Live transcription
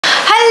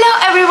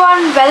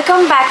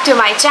welcome back to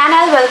my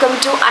channel. Welcome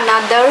to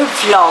another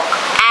vlog,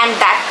 and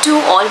that too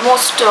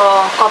almost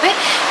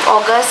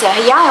August,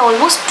 yeah,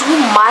 almost 2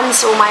 months.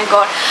 Oh my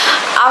god,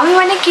 আমি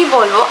মানে কি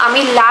বলবো,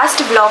 আমি last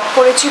blog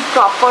করেছি,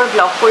 proper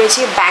blog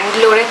করেছি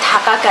ব্যাঙ্গালোরে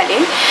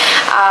থাকাকালীন।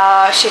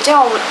 সেটা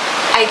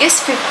I guess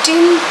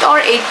 15th or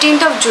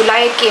 18th of July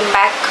I came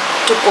back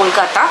to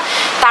Kolkata.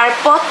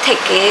 তারপর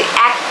থেকে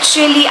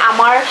অ্যাকচুয়ালি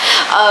আমার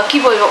কি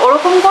বলবো,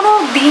 ওরকম কোনো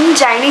দিন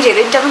যায়নি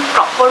যেদিনটা আমি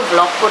প্রপার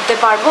ব্লগ করতে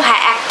পারবো।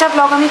 হ্যাঁ, একটা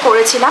ব্লগ আমি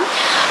করেছিলাম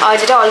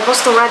যেটা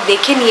অলমোস্ট তোমরা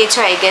দেখে নিয়েছো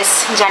আই গেস,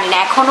 জানি না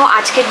এখনও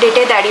আজকের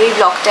ডেটে দাঁড়িয়ে ওই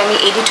ব্লগটা আমি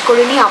এডিট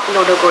করিনি,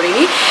 আপলোডও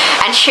করিনি,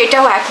 অ্যান্ড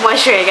সেটাও 1 মাস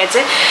হয়ে গেছে।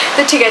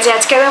 তো ঠিক আছে,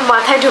 আজকে আমার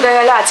মাথায় ঢুকে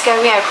গেল, আজকে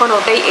আমি এখন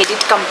ওটাই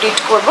এডিট কমপ্লিট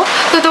করব।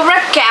 তো তোমরা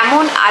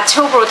কেমন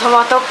আছো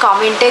প্রথমত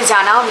কমেন্টে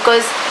জানাও,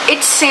 বিকজ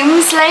ইট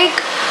সিমস লাইক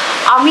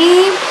আমি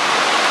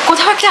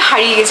কোথাও একটা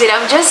হারিয়ে গেছিলাম,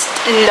 জাস্ট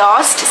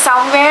লস্ট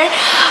সামওয়্যার।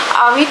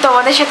 আমি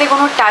তোমাদের সাথে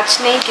কোনো টাচ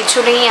নেই, কিছু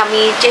নেই।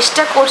 আমি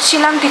চেষ্টা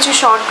করছিলাম কিছু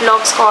শর্ট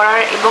ব্লগস করার,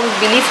 এবং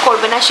বিলিভ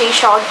করবে না সেই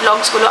শর্ট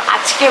ব্লগসগুলো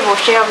আজকে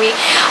বসে আমি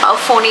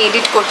ফোনে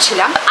এডিট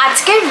করছিলাম।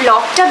 আজকের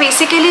ব্লগটা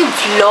বেসিক্যালি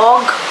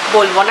ব্লগ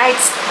বলবো না,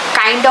 it's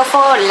kind of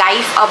a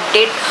life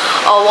update,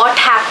 what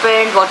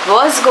happened, what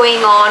was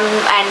going on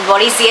and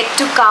what is yet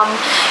to come,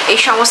 এই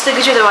সমস্ত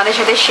কিছু তোমাদের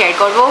সাথে শেয়ার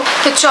করব।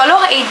 তো চলো,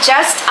 এই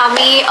জাস্ট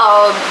আমি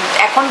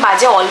এখন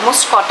বাজে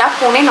অলমোস্ট কটা,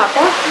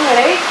 8:45,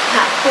 রাইট?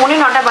 হ্যাঁ,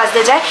 8:45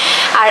 বাজতে যায়,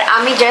 আর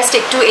আমি জাস্ট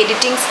একটু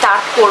এডিটিং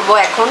স্টার্ট করব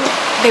এখন।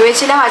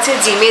 ভেবেছিলাম আজকে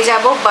জিমে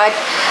যাব, বাট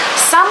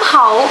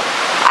সামহাউ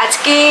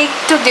আজকে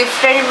একটু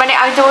ডিফারেন্ট, মানে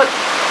আমি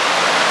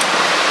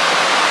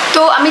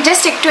তো আমি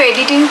জাস্ট একটু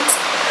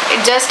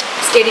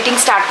এডিটিং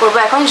স্টার্ট করবো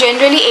এখন।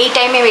 জেনারেলি এই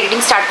টাইমে আমি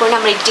এডিটিং স্টার্ট করলে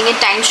আমার এডিটিংয়ের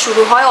টাইম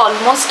শুরু হয়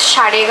অলমোস্ট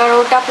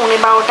 11:30,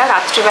 11:15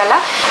 রাত্রিবেলা।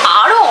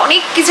 আরও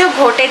অনেক কিছু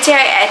ঘটেছে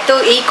এত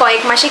এই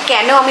কয়েক মাসে,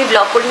 কেন আমি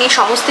ব্লগ করে নিয়ে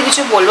সমস্ত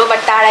কিছু বলবো,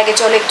 বাট তার আগে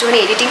চলো একটুখানি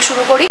এডিটিং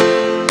শুরু করি।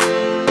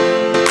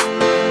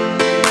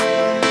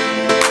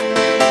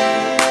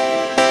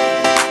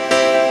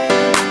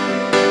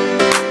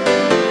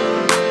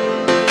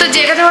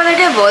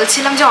 তোমাদেরকে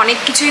বলছিলাম যে অনেক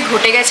কিছুই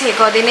ঘটে গেছে এ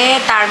কদিনে,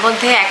 তার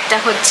মধ্যে একটা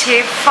হচ্ছে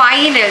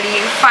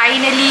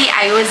finally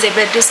I was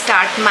able to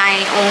start my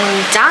own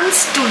dance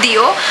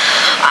studio.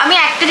 আমি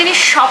একটা জিনিস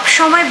সব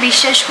সময়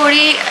বিশ্বাস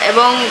করি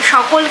এবং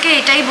সকলকে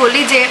এটাই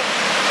বলি যে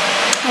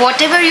what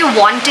ever you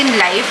want in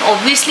life,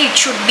 obviously it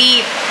should be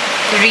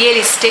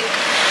realistic,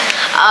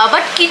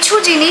 but কিছু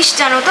জিনিস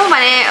জানো তো,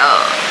 মানে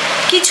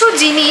কিছু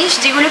জিনিস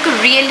যেগুলোকে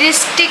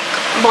রিয়েলিস্টিক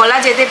বলা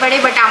যেতে পারে,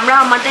 বাট আমরা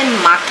আমাদের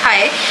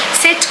মাথায়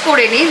সেট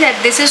করে নিই that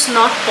this is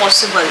not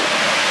possible.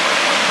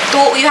 তো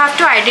ইউ হ্যাভ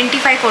টু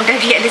আইডেন্টিফাই কোনটা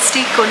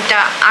রিয়েলিস্টিক কোনটা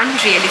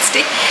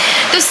আনরিয়েলিস্টিক।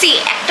 তো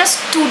একটা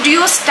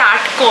স্টুডিও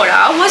স্টার্ট করা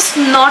was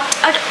not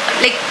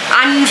like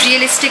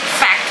unrealistic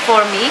fact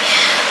for me,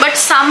 but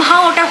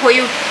somehow ওটা হয়ে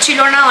উঠছিল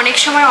না। অনেক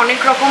সময় অনেক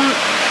রকম,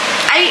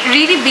 I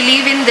really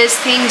believe in this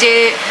thing যে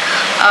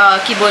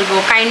কি বলবো,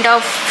 কাইন্ড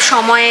অফ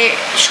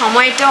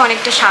সময়টা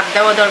অনেকটা সাথ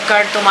দেওয়া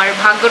দরকার, তোমার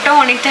ভাগ্যটাও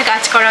অনেকটা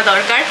কাজ করা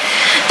দরকার।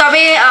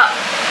 তবে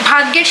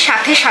ভাগ্যের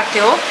সাথে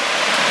সাথেও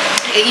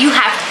you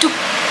have to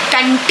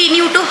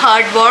continue to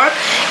hard work,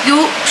 you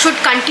should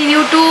continue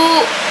to,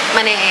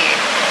 মানে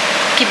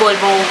কি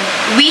বলবো,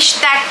 উইশ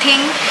দ্যাট থিং,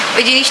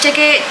 ওই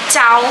জিনিসটাকে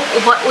চাও,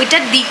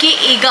 ওইটার দিকে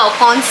এগাও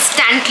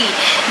কনস্ট্যান্টলি।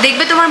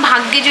 দেখবে তোমার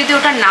ভাগ্যে যদি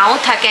ওটা নাও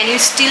থাকে and you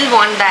still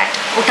want that,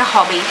 ওটা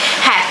হবেই।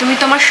 হ্যাঁ, তুমি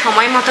তোমার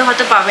সময় মতো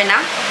হয়তো পাবে না,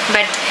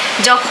 বাট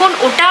যখন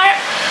ওটার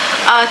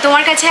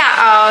তোমার কাছে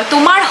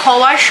তোমার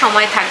হওয়ার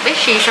সময় থাকবে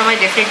সেই সময়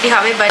ডেফিনেটলি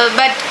হবে,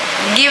 but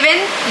given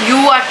you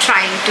are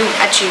trying to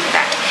achieve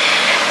that.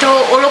 তো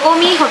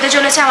ওরকমই হতে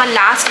চলেছে আমার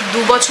লাস্ট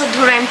 2 বছর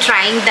ধরে। I am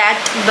trying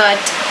that,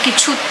 but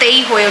কিছুতেই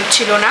হয়ে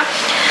উঠছিল না।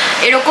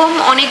 এরকম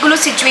অনেকগুলো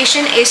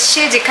সিচুয়েশন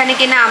এসছে যেখানে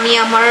কিনা আমি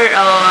আমার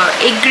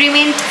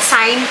এগ্রিমেন্ট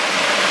সাইন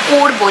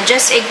করবো,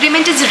 just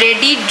agreement is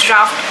ready,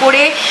 draft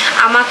করে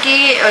আমাকে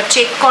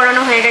চেক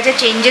করানো হয়ে গেছে,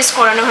 চেঞ্জেস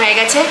করানো হয়ে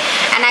গেছে,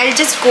 and I will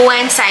just go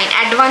and sign.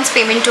 Advance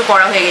পেমেন্টও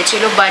করা হয়ে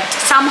গেছিলো, but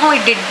somehow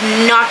it did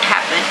not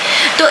happen.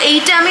 তো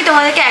এইটা আমি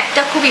তোমাদেরকে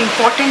একটা খুব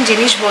ইম্পর্টেন্ট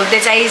জিনিস বলতে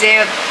চাই যে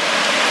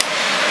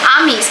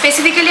আমি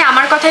স্পেসিফিক্যালি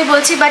আমার কথাই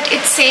বলছি, but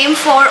it's same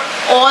for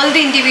all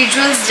the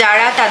individuals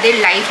যারা তাদের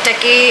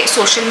লাইফটাকে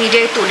সোশ্যাল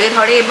মিডিয়ায় তুলে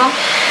ধরে, এবং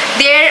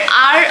দেয়ার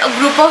আর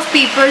group of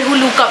people who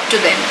look up to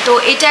them. তো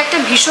এটা একটা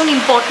ভীষণ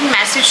important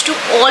message to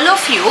all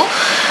of you.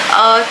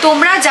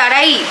 তোমরা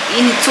যারাই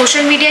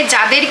সোশ্যাল মিডিয়ায়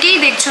যাদেরকেই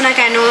দেখছো না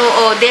কেন,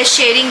 দে আর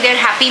শেয়ারিং দেয়ার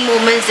হ্যাপি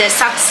মোমেন্টস, দেয়ার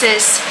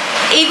সাকসেস,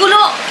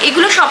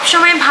 এগুলো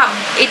সবসময়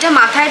এটা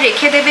মাথায়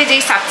রেখে দেবে যে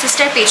এই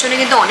সাকসেসটার পেছনে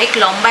কিন্তু অনেক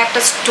লম্বা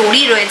একটা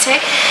স্টোরি রয়েছে,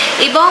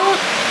 এবং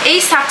এই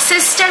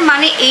সাকসেসটার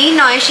মানে এই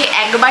নয় সে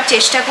একবার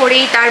চেষ্টা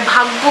করেই তার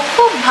ভাগ্য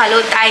খুব ভালো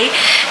তাই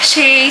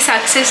সে এই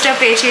সাকসেসটা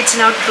পেয়েছে। It's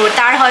not true.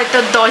 তার হয়তো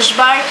 10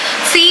 বার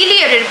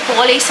ফেলিয়ারের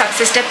পর এই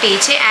সাকসেসটা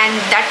পেয়েছে, and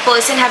that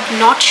person have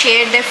not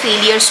share the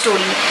failure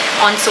story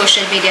on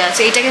social media.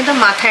 So এটা কিন্তু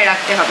মাথায়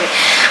রাখতে হবে।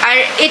 আর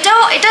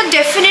এটা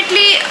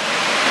ডেফিনেটলি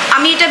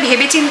আমি এটা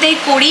ভেবে চিন্তেই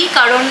করি,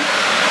 কারণ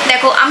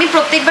দেখো আমি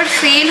প্রত্যেকবার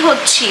ফেল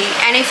হচ্ছি,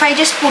 and if I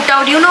just put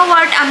out, you know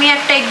what, আমি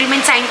একটা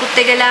এগ্রিমেন্ট সাইন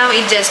করতে গেলাম,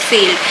 it just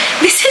fail,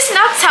 this is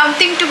not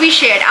something to B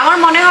share. আমার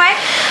মনে হয়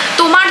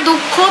তোমার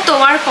দুঃখ,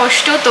 তোমার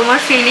কষ্ট, তোমার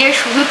ফেলিয়ার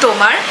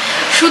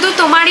শুধু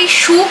তোমারই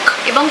সুখ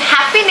এবং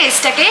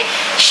হ্যাপিনেসটাকে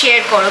শেয়ার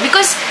করো,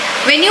 because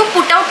when you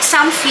put out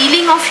some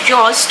feeling of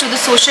yours to the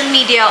social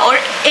media or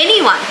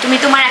anyone, তুমি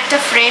তোমার একটা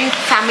ফ্রেন্ড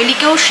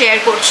ফ্যামিলিকেও শেয়ার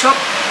করছো,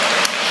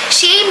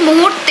 সেই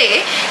মুহূর্তে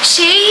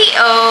সেই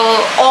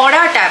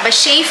অরাটা বা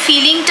সেই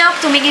ফিলিংটা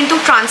তুমি কিন্তু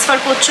ট্রান্সফার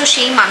করছো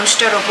সেই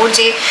মানুষটার ওপর,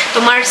 যে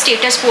তোমার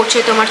স্টেটাস পড়ছে,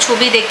 তোমার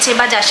ছবি দেখছে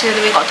বা যার সাথে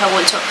তুমি কথা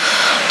বলছো।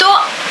 তো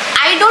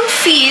আই ডোন্ট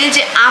ফিল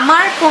যে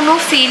আমার কোনো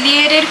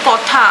ফেলিয়ারের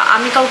কথা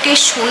আমি কাউকে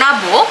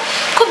শোনাবো,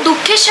 খুব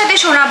দুঃখের সাথে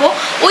শোনাবো,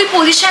 ওই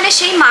পজিশানে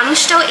সেই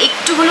মানুষটাও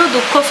একটু হলেও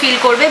দুঃখ ফিল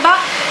করবে। বা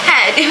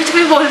হ্যাঁ,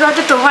 তুমি বলবে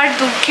হয়তো তোমার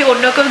দুঃখে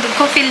অন্য কেউ দুঃখ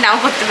ফিল নাও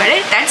হতে পারে,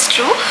 দ্যাটস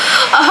ট্রু,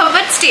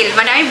 বাট স্টিল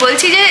মানে আমি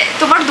বলছি যে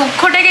তোমার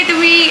দুঃখটাকে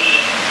তুমি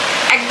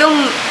একদম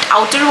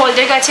আউটার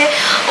ওয়ার্ল্ডের কাছে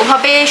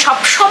ওভাবে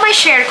সবসময়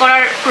শেয়ার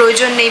করার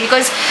প্রয়োজন নেই,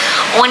 বিকজ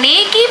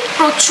অনেকই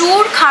প্রচুর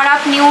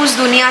খারাপ নিউজ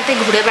দুনিয়াতে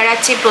ঘুরে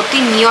বেড়াচ্ছে,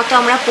 প্রতিনিয়ত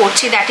আমরা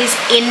পড়ছি, দ্যাট ইজ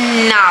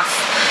এনাফ।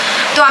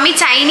 তো আমি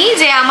চাইনি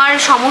যে আমার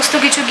সমস্ত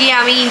কিছু গিয়ে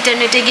আমি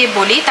ইন্টারনেটে গিয়ে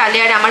বলি, তাহলে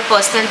আর আমার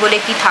পার্সোনাল বলে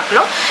কি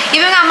থাকলো।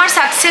 এবং আমার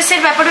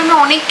সাকসেসের ব্যাপারে আমি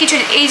অনেক কিছু,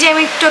 এই যে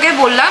আমি একটু আগে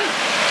বললাম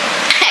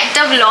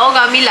একটা ব্লগ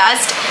আমি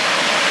লাস্ট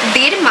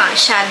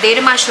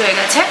দেড় মাস হয়ে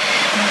গেছে,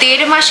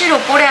 1.5 মাসের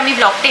ওপরে আমি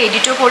ব্লগটা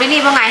এডিটও করিনি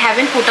এবং I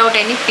haven't put out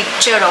any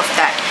picture of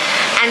that,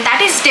 and that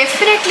is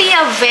definitely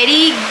a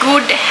very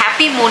good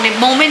happy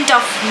moment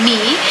of me.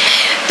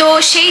 তো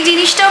সেই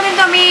জিনিসটাও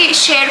কিন্তু আমি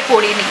শেয়ার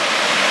করিনি,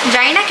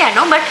 জানি না কেন,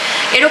 বাট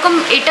এরকম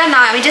এটা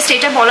না, আমি জাস্ট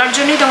এটা বলার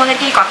জন্যই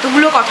তোমাদেরকে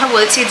কতগুলো কথা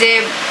বলছি যে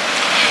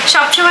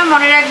সবসময়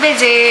মনে রাখবে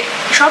যে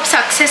সব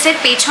সাকসেসের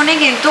পেছনে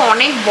কিন্তু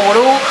অনেক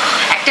বড়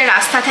একটা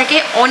রাস্তা থাকে,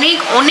 অনেক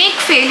অনেক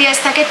ফেলিয়ার্স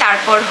থাকে,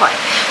 তারপর হয়।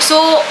 সো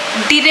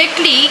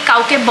ডিরেক্টলি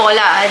কাউকে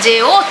বলা যে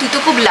ও তুই তো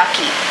খুব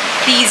lucky,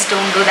 please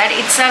don't do that,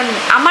 it's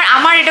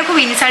আমার এটা খুব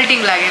ইনসাল্টিং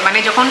লাগে। মানে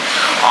যখন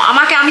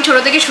আমি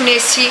ছোটো থেকে শুনে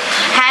এসেছি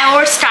হ্যাঁ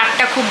ওর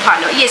স্টারটা খুব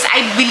ভালো, yes I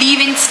believe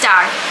in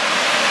star,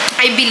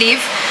 I believe,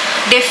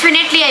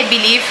 definitely I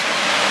believe,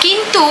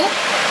 কিন্তু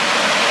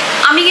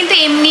আমি কিন্তু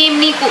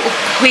এমনি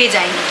হয়ে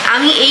যাইনি।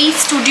 আমি এই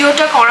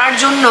স্টুডিওটা করার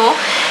জন্য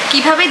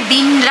কিভাবে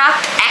দিন রাত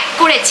এক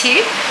করেছি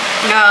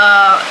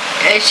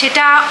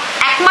সেটা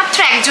একমাত্র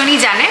একজনই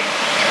জানে,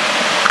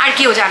 আর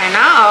কেউ জানে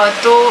না।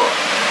 তো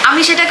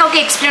আমি সেটা কাউকে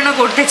এক্সপ্লেনও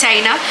করতে চাই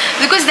না,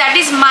 because that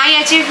is my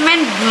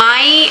achievement,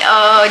 my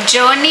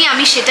journey,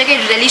 আমি সেটাকে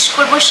রিলিজ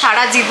করবো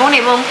সারা জীবন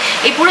এবং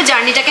এই পুরো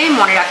জার্নিটাকে আমি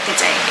মনে রাখতে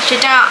চাই,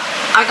 সেটা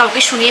আর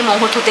কাউকে শুনিয়ে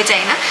মহৎ হতে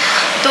চাই না।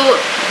 তো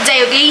যাই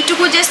হোক,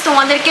 এইটুকু জাস্ট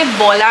তোমাদেরকে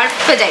বলার,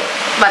 তো যাই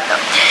বাদ দাও।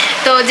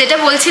 তো যেটা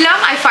বলছিলাম,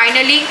 I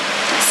finally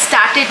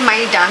started my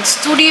dance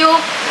studio,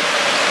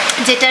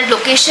 যেটার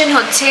লোকেশন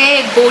হচ্ছে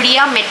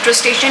Garia metro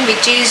station,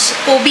 which is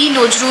কবি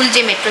নজরুল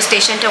যে মেট্রো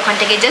স্টেশনটা, ওখান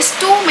থেকে জাস্ট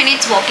 2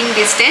 minutes ওয়াকিং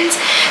ডিস্টেন্স।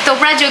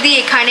 তোমরা যদি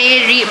এখানে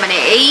মানে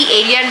এই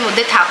এরিয়ার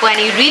মধ্যে থাকো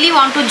and you really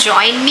want to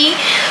join me,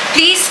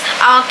 please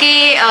আমাকে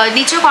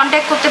নিচেও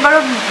কন্ট্যাক্ট করতে পারো।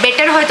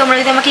 বেটার হয় তোমরা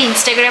যদি আমাকে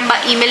ইনস্টাগ্রাম বা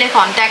ইমেলে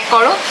কন্ট্যাক্ট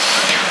করো,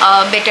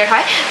 বেটার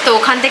হয়। তো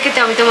ওখান থেকে তো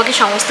আমি তোমাকে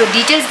সমস্ত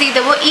ডিটেলস দিয়ে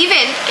দেবো।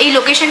 ইভেন এই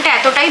লোকেশনটা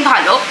এতটাই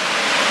ভালো,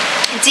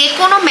 যে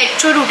কোনো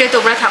মেট্রো রুটে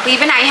তোমরা থাকো,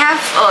 even I have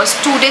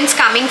students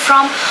coming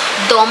from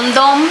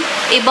Dumdum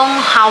এবং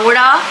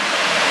Howrah,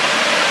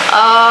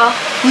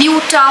 new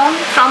town,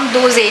 from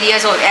those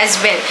areas as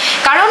well,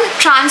 কারণ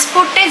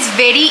ট্রান্সপোর্টটা ইজ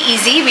ভেরি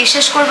ইজি,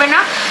 বিশ্বাস করবে না।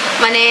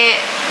 মানে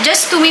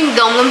জাস্ট তুমি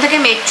দমদম থেকে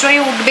মেট্রোয়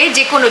উঠবে,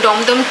 যে কোনো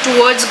দমদম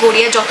টুয়ার্ডস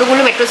গড়িয়া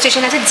যতগুলো মেট্রো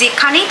স্টেশন আছে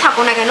যেখানেই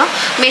থাকো না কেন,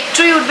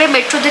 মেট্রোয় উঠবে,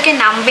 মেট্রো থেকে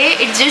নামবে,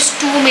 it's just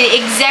 2 minutes,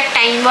 exact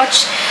time watch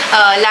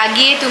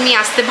লাগিয়ে তুমি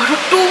আসতে পারো,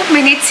 2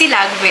 minutesই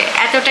লাগবে,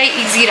 এতটাই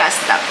ইজি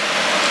রাস্তা।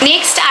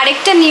 নেক্সট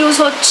আরেকটা নিউজ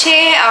হচ্ছে,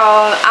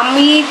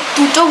 আমি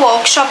 2টো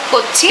ওয়ার্কশপ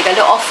করছি,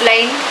 তাহলে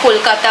অফলাইন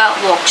কলকাতা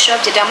ওয়ার্কশপ,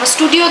 যেটা আমার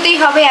স্টুডিওতেই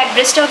হবে,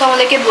 অ্যাড্রেসটাও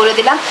তোমাদেরকে বলে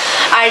দিলাম,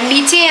 আর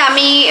নিচে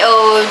আমি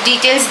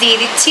ডিটেলস দিয়ে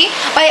দিচ্ছি।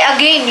 By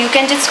again you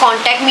can just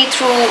contact me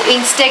through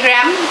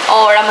Instagram,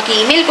 আর আমাকে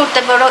ইমেল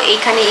করতে পারো,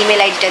 এইখানে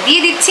ইমেল আইডিটা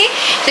দিয়ে দিচ্ছি।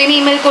 তো এই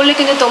ইমেল করলে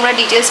কিন্তু তোমরা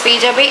ডিটেলস পেয়ে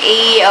যাবে।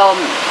 এই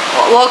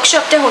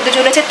ওয়ার্কশপটা হতে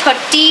চলেছে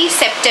 30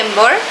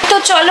 সেপ্টেম্বর। তো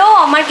চলো,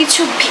 আমার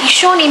কিছু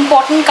ভীষণ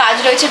ইম্পর্টেন্ট কাজ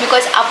রয়েছে,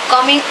 বিকজ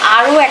আপকামিং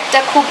আরও একটা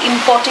খুব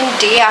ইম্পর্টেন্ট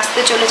ডে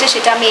আসতে চলেছে,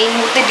 সেটা আমি এই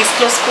মুহূর্তে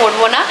ডিসক্লোজ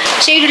করবো না।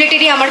 সেই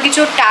রিলেটেডই আমার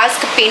কিছু টাস্ক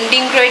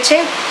পেন্ডিং রয়েছে,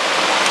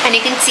 অ্যান্ড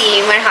ইউ ক্যান সি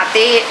আমার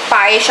হাতে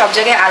পায়ে সব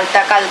জায়গায়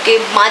আলতা। কালকে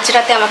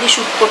মাঝরাতে আমাকে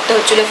শ্যুট করতে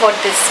হচ্ছিলো ফর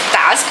দিস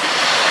টাস্ক,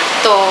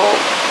 তো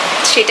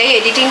সেটাই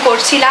এডিটিং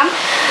করছিলাম,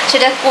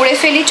 সেটা করে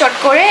ফেলি চট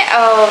করে,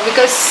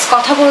 বিকজ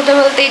কথা বলতে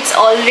বলতে ইটস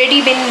অলরেডি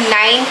বিন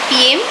 9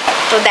 PM।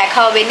 তো দেখা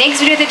হবে নেক্সট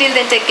ভিডিওতে। Till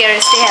then take care,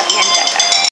 stay happy and tata.